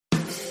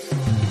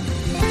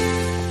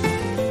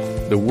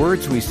The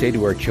words we say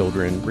to our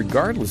children,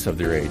 regardless of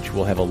their age,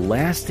 will have a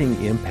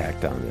lasting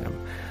impact on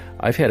them.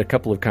 I've had a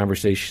couple of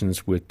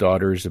conversations with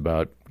daughters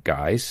about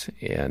guys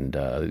and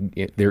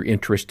their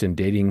interest in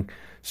dating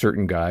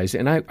certain guys,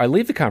 and I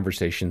leave the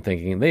conversation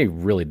thinking they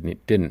really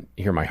didn't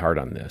hear my heart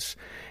on this.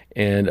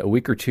 And a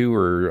week or two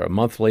or a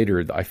month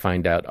later, I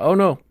find out, oh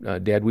no,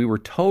 Dad, we were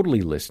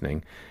totally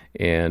listening,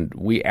 and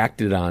we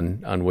acted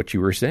on what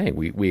you were saying.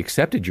 We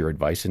accepted your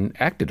advice and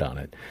acted on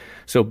it.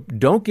 So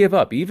don't give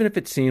up, even if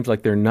it seems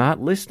like they're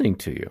not listening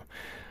to you.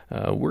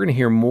 We're going to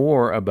hear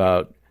more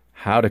about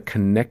how to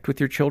connect with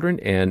your children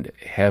and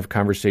have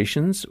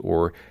conversations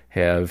or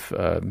have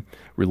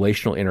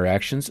relational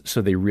interactions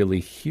so they really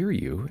hear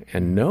you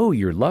and know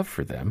your love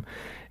for them.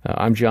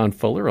 I'm John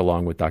Fuller,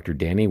 along with Dr.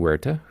 Danny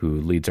Huerta,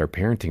 who leads our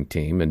parenting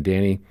team. And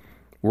Danny,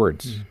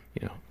 words,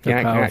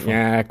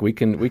 yak, we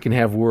can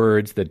have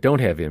words that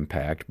don't have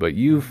impact, but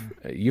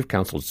you've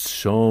counseled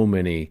so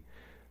many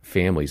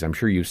families. I'm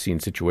sure you've seen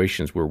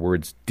situations where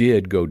words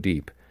did go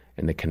deep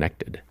and they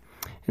connected.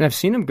 And I've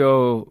seen them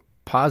go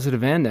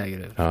positive and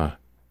negative.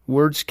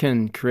 Words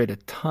can create a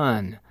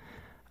ton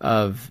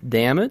of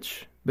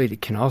damage, but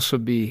it can also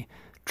be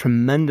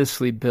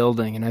tremendously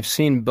building. And I've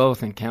seen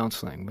both in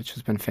counseling, which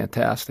has been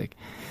fantastic.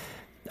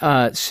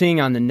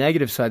 Seeing on the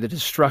negative side, the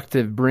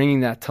destructive, bringing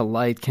that to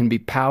light can be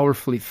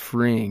powerfully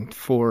freeing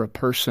for a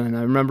person.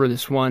 I remember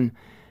this one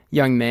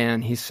young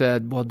man, he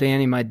said, well,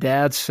 Danny, my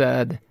dad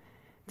said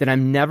that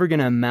I'm never going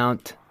to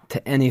amount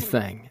to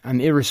anything.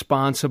 I'm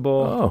irresponsible.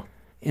 Oh.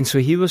 And so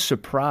he was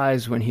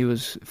surprised when he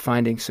was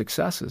finding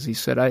successes. He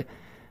said,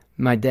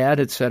 my dad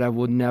had said I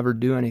would never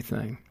do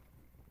anything.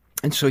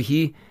 And so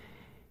he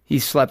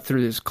slept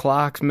through his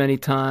clocks many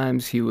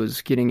times. He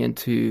was getting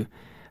into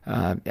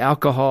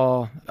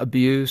alcohol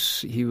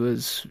abuse. He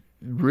was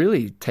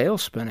really tail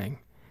spinning.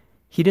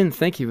 He didn't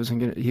think he was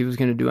going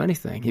to do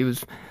anything. He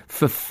was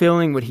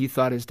fulfilling what he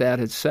thought his dad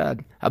had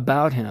said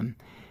about him.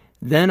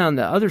 Then on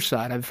the other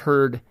side, I've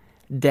heard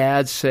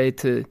dads say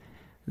to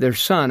their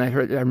son, I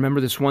remember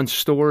this one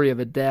story of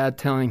a dad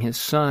telling his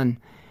son,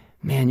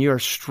 man, you are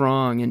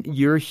strong, and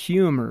your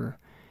humor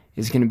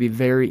is going to be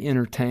very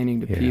entertaining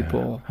to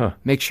people.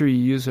 Make sure you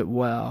use it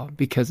well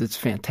because it's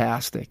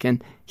fantastic.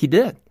 And he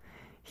did.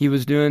 He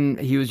was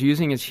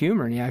using his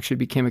humor, and he actually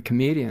became a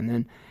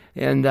comedian.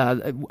 And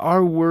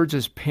our words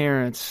as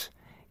parents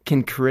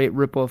can create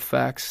ripple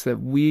effects that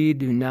we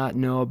do not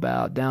know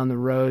about down the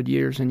road,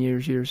 years and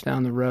years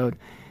down the road.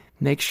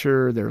 Make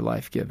sure they're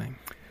life-giving.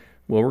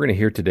 Well, we're going to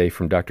hear today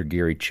from Dr.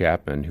 Gary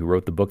Chapman, who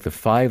wrote the book, The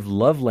 5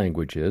 Love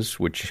Languages,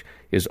 which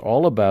is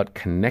all about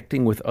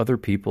connecting with other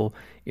people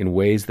in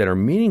ways that are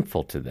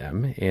meaningful to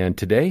them. And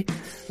today,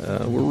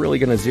 we're really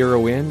going to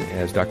zero in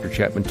as Dr.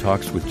 Chapman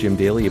talks with Jim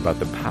Daly about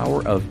the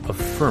power of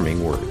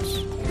affirming words.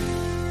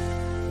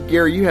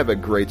 Gary, you have a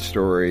great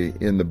story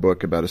in the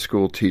book about a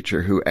school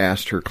teacher who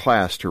asked her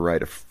class to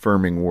write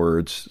affirming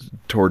words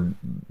toward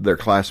their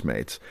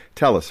classmates.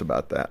 Tell us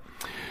about that.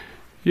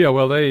 Yeah,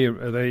 well,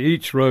 they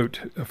each wrote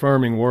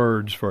affirming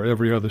words for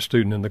every other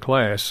student in the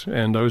class,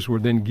 and those were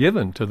then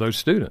given to those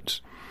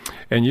students.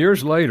 And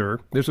years later,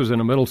 this was in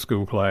a middle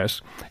school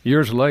class,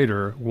 years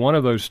later, one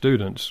of those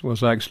students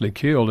was actually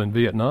killed in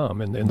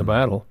Vietnam in the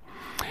battle.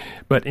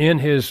 But in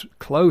his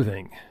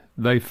clothing,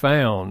 they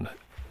found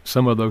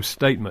some of those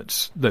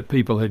statements that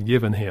people had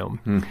given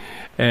him.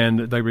 And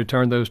they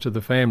returned those to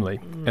the family.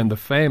 And the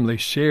family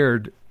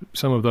shared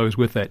some of those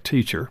with that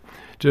teacher,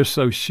 just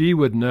so she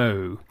would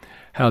know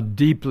how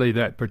deeply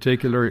that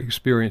particular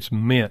experience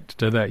meant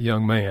to that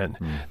young man,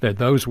 that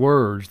those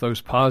words,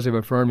 those positive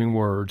affirming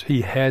words, he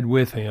had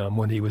with him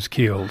when he was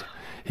killed.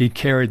 He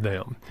carried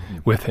them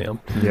with him.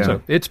 Yeah.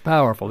 So it's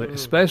powerful,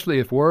 especially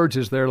if words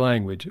is their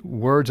language.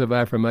 Words of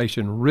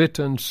affirmation,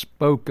 written,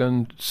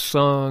 spoken,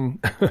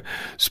 sung,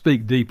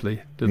 speak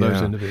deeply to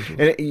those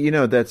individuals.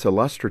 And, that's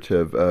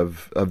illustrative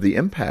of the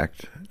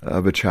impact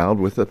of a child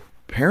with a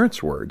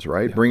parents' words,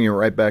 right? Yeah. Bringing it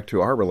right back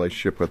to our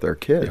relationship with our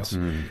kids.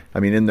 Yeah.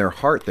 I mean, in their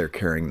heart, they're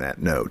carrying that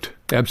note.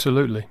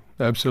 Absolutely.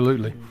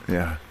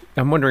 Yeah.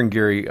 I'm wondering,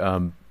 Gary,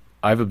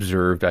 I've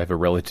observed, I have a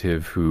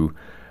relative who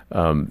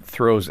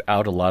throws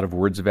out a lot of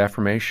words of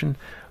affirmation,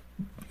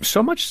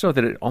 so much so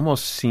that it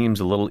almost seems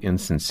a little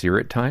insincere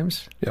at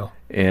times. Yeah.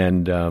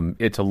 And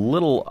it's a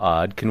little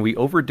odd. Can we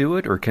overdo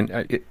it, or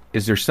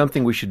is there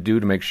something we should do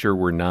to make sure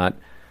we're not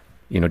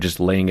just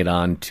laying it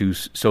on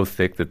so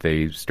thick that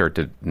they start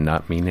to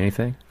not mean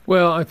anything?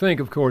 Well, I think,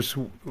 of course,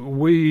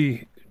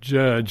 we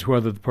judge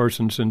whether the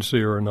person's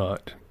sincere or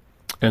not.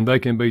 And they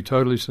can be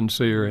totally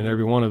sincere in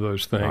every one of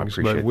those things,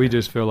 but we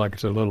just feel like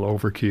it's a little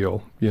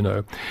overkill,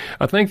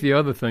 I think the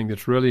other thing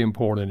that's really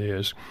important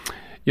is,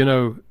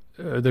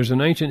 there's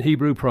an ancient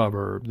Hebrew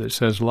proverb that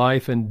says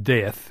life and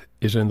death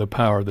is in the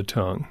power of the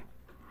tongue.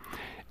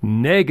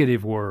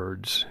 Negative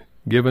words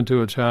given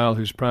to a child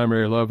whose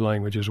primary love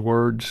language is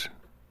words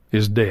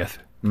is death.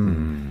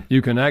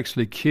 You can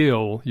actually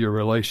kill your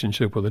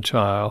relationship with a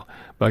child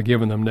by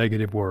giving them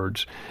negative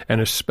words, and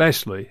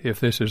especially if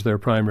this is their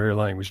primary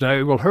language. Now,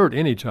 it will hurt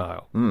any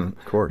child,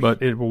 Of course. but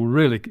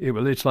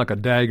it's like a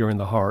dagger in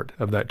the heart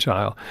of that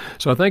child.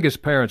 So I think as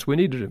parents, we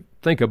need to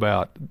think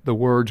about the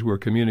words we're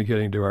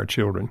communicating to our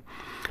children,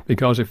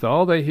 because if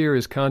all they hear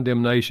is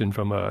condemnation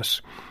from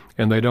us,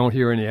 and they don't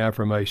hear any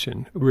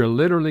affirmation, we're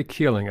literally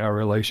killing our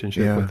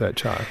relationship with that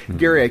child.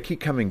 Gary, I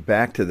keep coming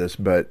back to this,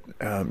 but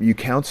you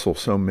counsel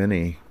so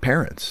many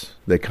parents.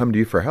 They come to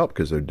you for help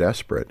because they're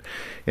desperate.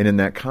 And in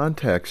that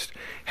context,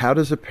 how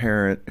does a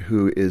parent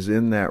who is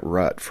in that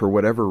rut, for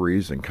whatever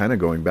reason, kind of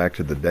going back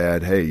to the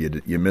dad, hey,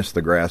 you missed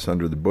the grass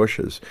under the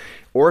bushes,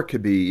 or it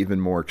could be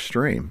even more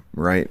extreme,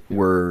 right,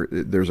 where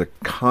there's a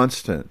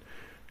constant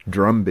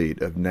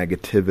drumbeat of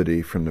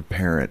negativity from the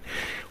parent.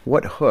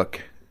 What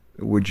hook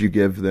would you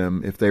give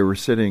them if they were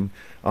sitting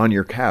on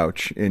your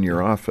couch in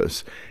your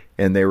office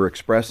and they were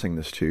expressing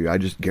this to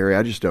you? Gary,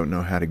 I just don't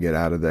know how to get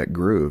out of that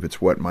groove. It's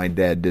what my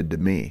dad did to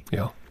me.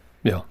 Yeah.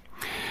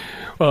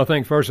 Well, I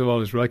think first of all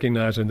is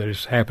recognizing that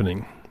it's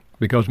happening,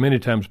 because many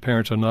times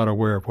parents are not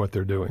aware of what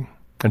they're doing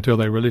until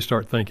they really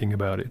start thinking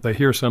about it. They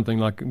hear something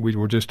like we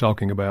were just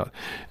talking about,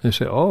 and they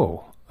say,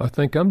 oh, I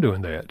think I'm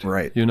doing that.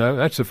 Right.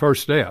 That's the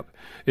first step,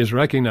 is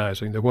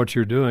recognizing that what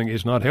you're doing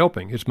is not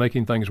helping. It's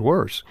making things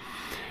worse.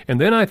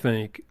 And then I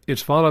think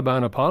it's followed by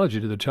an apology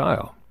to the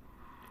child.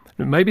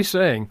 Maybe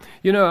saying,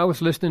 I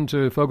was listening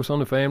to Focus on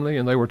the Family,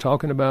 and they were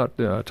talking about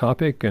a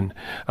topic, and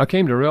I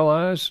came to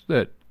realize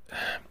that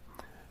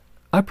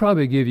I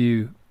probably give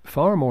you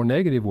far more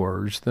negative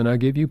words than I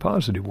give you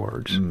positive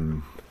words.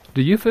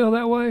 Do you feel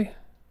that way?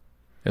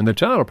 And the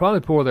child will probably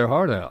pour their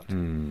heart out.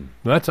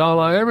 That's all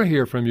I ever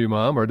hear from you,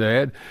 Mom or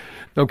Dad.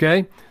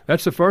 Okay?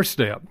 That's the first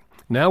step.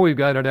 Now we've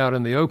got it out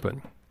in the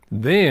open.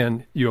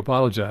 Then you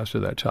apologize to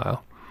that child.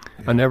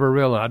 I never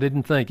realized. I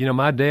didn't think,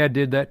 my dad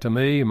did that to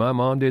me, my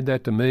mom did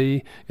that to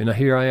me, and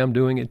here I am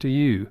doing it to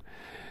you.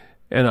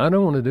 And I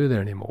don't want to do that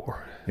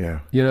anymore. Yeah.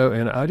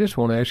 And I just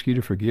want to ask you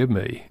to forgive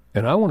me.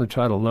 And I want to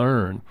try to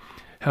learn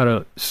how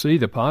to see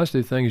the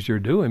positive things you're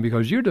doing,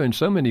 because you're doing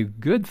so many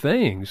good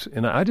things,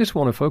 and I just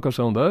want to focus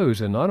on those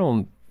and not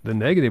on the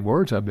negative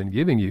words I've been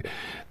giving you.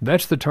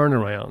 That's the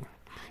turnaround.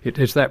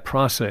 It's that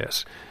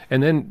process.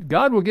 And then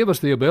God will give us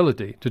the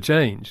ability to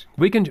change.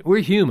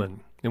 We're human,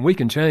 and we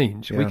can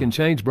change. Yeah. We can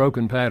change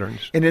broken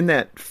patterns. And in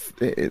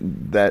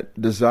that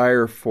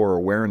desire for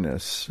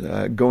awareness,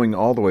 going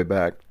all the way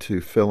back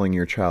to filling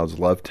your child's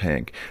love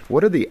tank,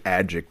 what are the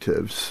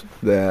adjectives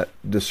that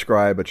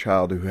describe a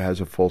child who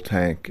has a full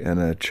tank and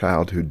a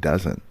child who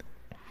doesn't?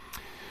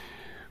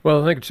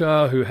 Well, I think a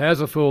child who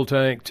has a full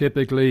tank,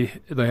 typically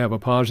they have a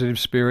positive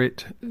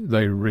spirit.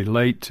 They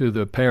relate to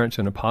the parents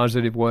in a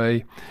positive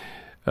way.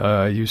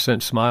 You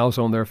sense smiles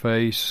on their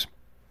face.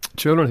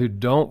 Children who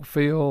don't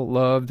feel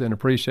loved and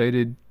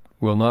appreciated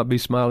will not be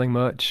smiling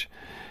much,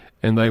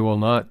 and they will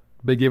not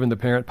be giving the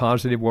parent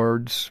positive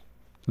words.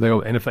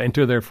 And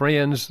to their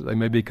friends, they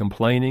may be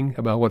complaining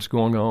about what's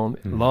going on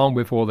long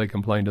before they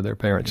complain to their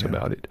parents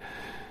about it.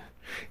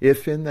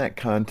 If in that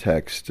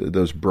context,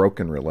 those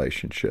broken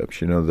relationships,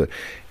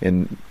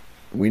 and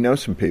we know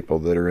some people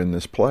that are in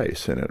this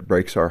place, and it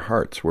breaks our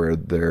hearts, where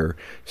their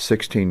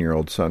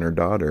 16-year-old son or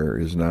daughter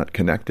is not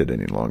connected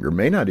any longer,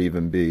 may not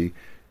even be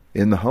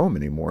in the home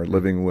anymore,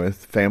 living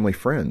with family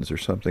friends or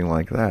something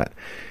like that.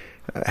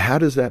 How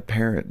does that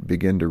parent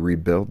begin to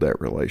rebuild that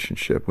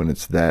relationship when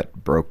it's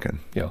that broken?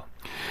 Yeah.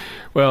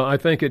 Well, I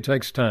think it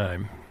takes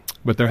time,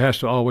 but there has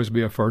to always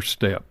be a first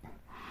step.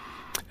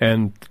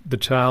 And the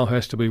child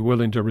has to be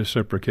willing to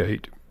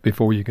reciprocate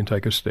before you can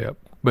take a step.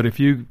 But if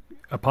you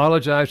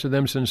apologize to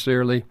them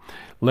sincerely,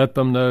 let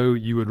them know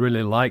you would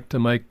really like to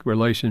make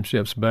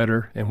relationships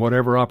better, and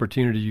whatever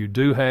opportunity you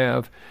do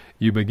have,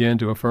 you begin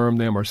to affirm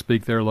them or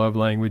speak their love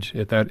language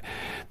at that,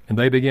 and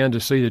they begin to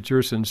see that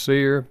you're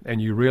sincere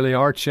and you really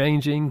are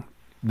changing,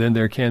 then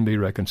there can be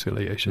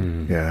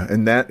reconciliation. Yeah,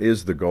 and that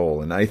is the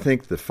goal. And I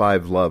think the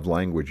 5 love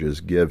languages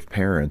give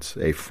parents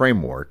a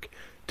framework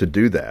to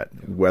do that,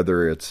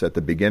 whether it's at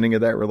the beginning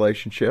of that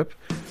relationship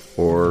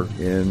or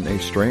in a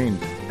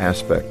strained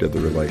aspect of the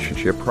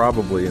relationship,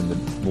 probably in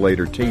the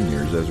later teen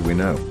years, as we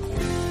know.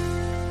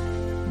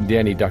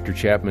 Danny, Dr.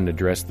 Chapman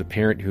addressed the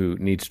parent who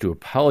needs to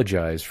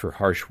apologize for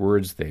harsh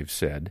words they've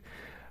said.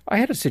 I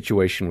had a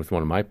situation with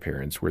one of my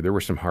parents where there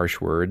were some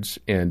harsh words,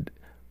 and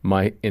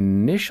my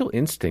initial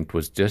instinct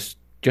was just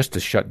to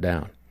shut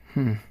down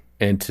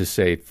and to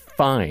say,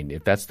 fine,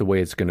 if that's the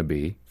way it's going to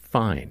be,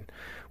 fine,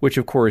 which,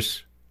 of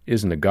course,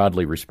 isn't a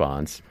godly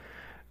response.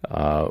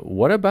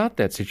 What about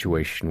that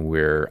situation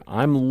where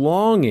I'm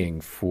longing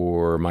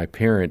for my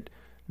parent?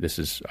 This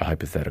is a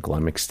hypothetical.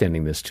 I'm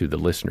extending this to the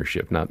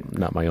listenership,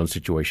 not my own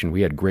situation.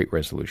 We had great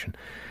resolution.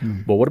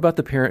 But what about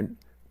the parent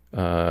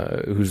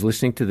who's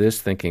listening to this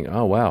thinking,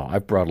 oh, wow,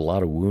 I've brought a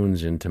lot of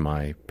wounds into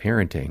my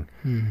parenting,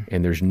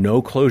 and there's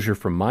no closure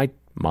from my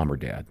mom or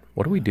dad.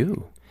 What do we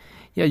do?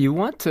 Yeah, you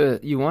want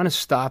to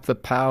stop the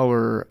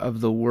power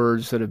of the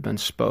words that have been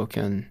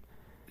spoken.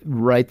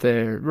 right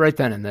there, right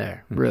then and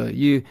there,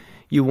 really.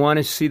 You want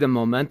to see the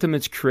momentum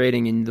it's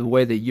creating in the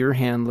way that you're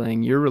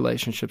handling your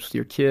relationships with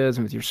your kids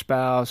and with your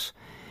spouse,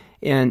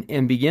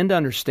 and begin to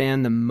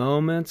understand the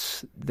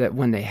moments that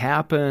when they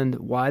happened,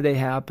 why they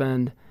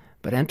happened,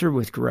 but enter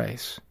with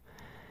grace.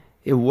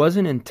 It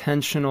wasn't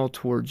intentional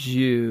towards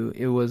you.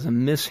 It was a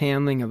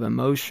mishandling of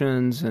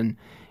emotions and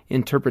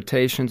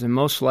interpretations, and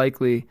most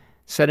likely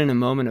set in a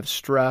moment of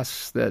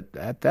stress that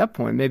at that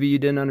point maybe you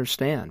didn't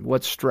understand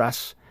what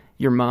stress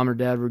your mom or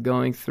dad were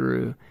going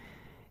through.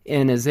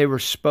 And as they were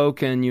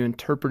spoken, you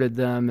interpreted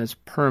them as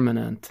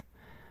permanent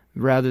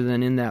rather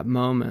than in that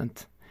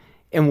moment.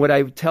 And what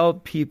I would tell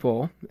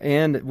people,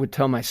 and would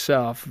tell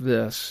myself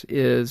this,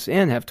 is,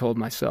 and have told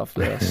myself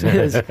this,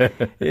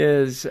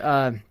 is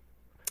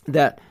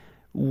that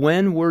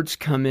when words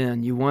come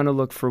in, you want to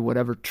look for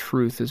whatever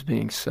truth is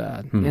being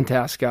said and to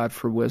ask God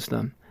for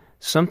wisdom.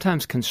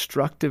 Sometimes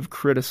constructive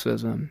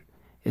criticism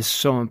is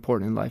so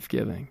important in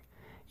life-giving.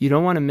 You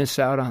don't want to miss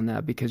out on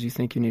that because you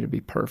think you need to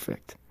be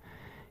perfect.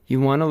 You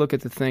want to look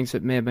at the things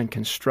that may have been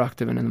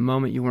constructive, and in the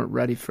moment you weren't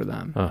ready for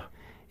them.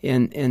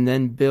 And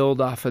then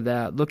build off of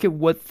that. Look at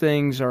what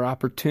things are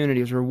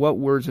opportunities, or what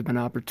words have been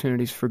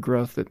opportunities for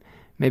growth that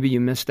maybe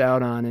you missed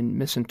out on and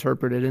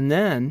misinterpreted. And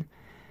then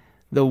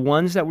the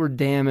ones that were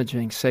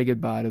damaging, say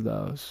goodbye to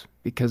those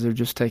because they're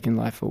just taking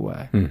life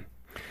away.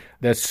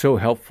 That's so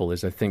helpful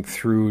as I think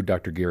through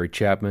Dr. Gary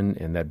Chapman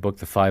and that book,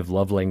 The 5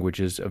 Love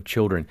Languages of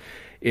Children.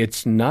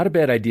 It's not a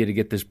bad idea to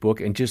get this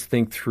book and just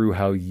think through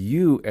how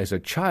you as a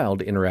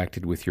child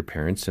interacted with your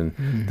parents and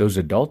those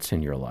adults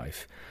in your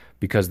life,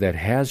 because that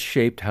has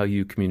shaped how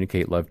you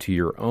communicate love to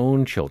your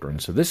own children.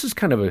 So this is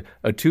kind of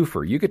a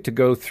twofer. You get to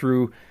go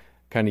through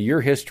kind of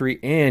your history,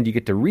 and you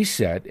get to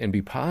reset and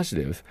be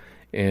positive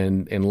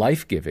and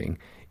life-giving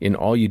in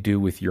all you do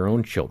with your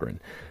own children.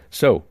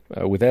 So,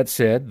 with that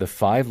said, The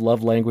 5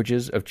 Love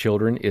Languages of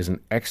Children is an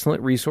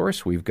excellent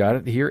resource. We've got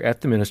it here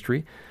at the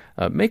ministry.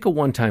 Make a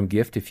one-time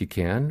gift if you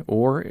can,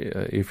 or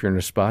if you're in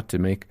a spot to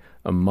make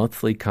a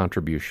monthly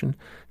contribution.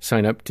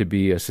 Sign up to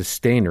be a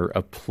sustainer,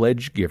 a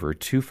pledge giver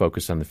to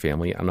Focus on the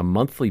Family on a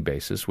monthly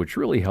basis, which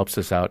really helps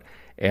us out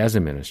as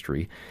a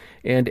ministry.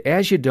 And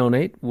as you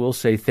donate, we'll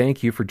say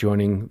thank you for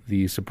joining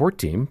the support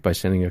team by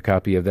sending a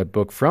copy of that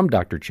book from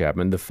Dr.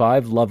 Chapman, The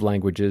 5 Love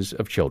Languages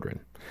of Children.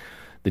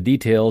 The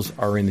details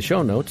are in the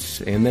show notes.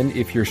 And then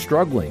if you're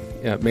struggling,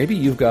 maybe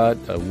you've got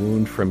a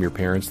wound from your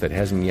parents that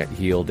hasn't yet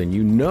healed, and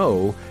you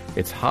know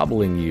it's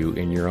hobbling you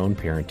in your own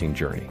parenting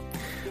journey.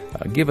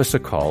 Give us a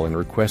call and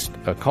request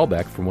a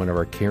callback from one of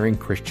our caring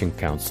Christian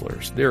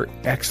counselors. They're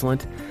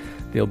excellent.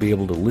 They'll be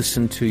able to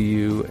listen to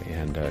you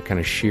and kind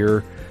of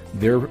share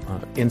their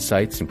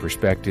insights and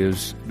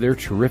perspectives. They're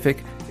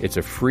terrific. It's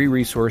a free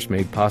resource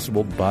made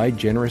possible by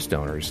generous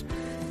donors.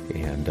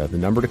 And the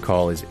number to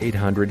call is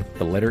 800,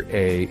 the letter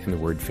A, and the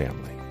word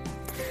family.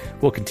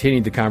 We'll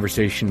continue the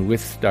conversation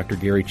with Dr.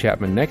 Gary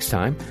Chapman next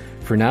time.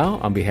 For now,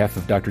 on behalf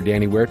of Dr.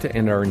 Danny Huerta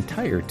and our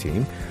entire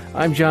team,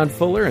 I'm John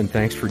Fuller, and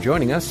thanks for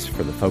joining us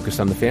for the Focus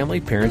on the Family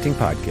Parenting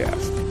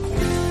Podcast.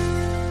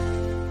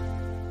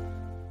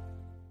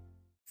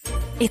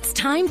 It's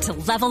time to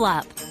level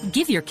up.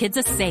 Give your kids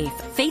a safe,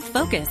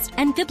 faith-focused,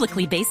 and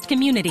biblically based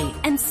community,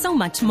 and so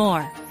much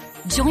more.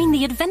 Join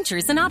the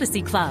Adventures in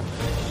Odyssey Club.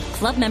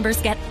 Club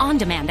members get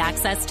on-demand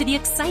access to the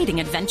exciting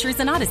Adventures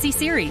in Odyssey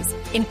series,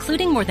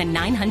 including more than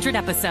 900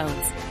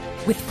 episodes.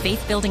 With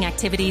faith-building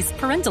activities,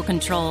 parental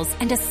controls,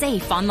 and a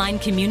safe online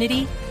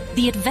community,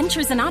 the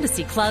Adventures in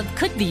Odyssey Club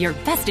could be your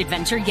best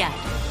adventure yet.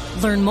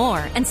 Learn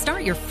more and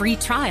start your free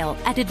trial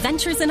at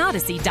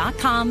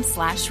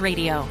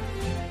adventuresinodyssey.com/radio.